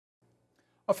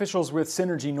Officials with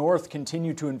Synergy North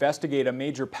continue to investigate a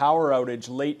major power outage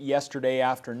late yesterday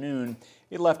afternoon.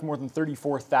 It left more than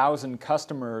 34,000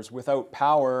 customers without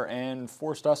power and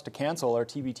forced us to cancel our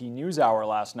TVT News Hour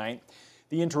last night.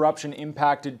 The interruption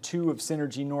impacted two of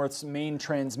Synergy North's main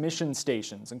transmission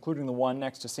stations, including the one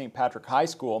next to St. Patrick High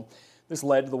School. This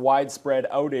led to the widespread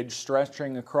outage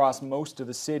stretching across most of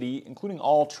the city, including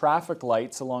all traffic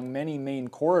lights along many main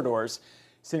corridors.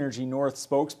 Synergy North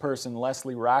spokesperson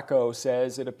Leslie Racco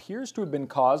says it appears to have been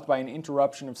caused by an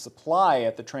interruption of supply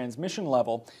at the transmission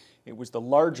level. It was the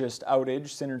largest outage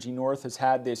Synergy North has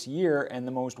had this year and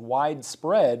the most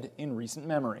widespread in recent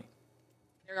memory.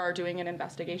 They are doing an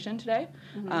investigation today.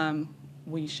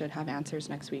 We should have answers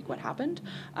next week what happened.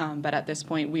 But at this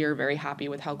point, we are very happy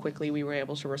with how quickly we were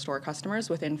able to restore customers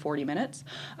within 40 minutes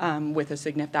with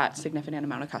that significant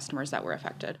amount of customers that were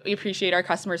affected. We appreciate our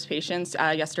customers' patience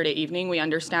yesterday evening. We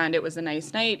understand it was a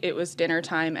nice night, it was dinner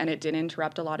time, and it did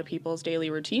interrupt a lot of people's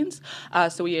daily routines.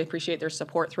 So we appreciate their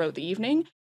support throughout the evening.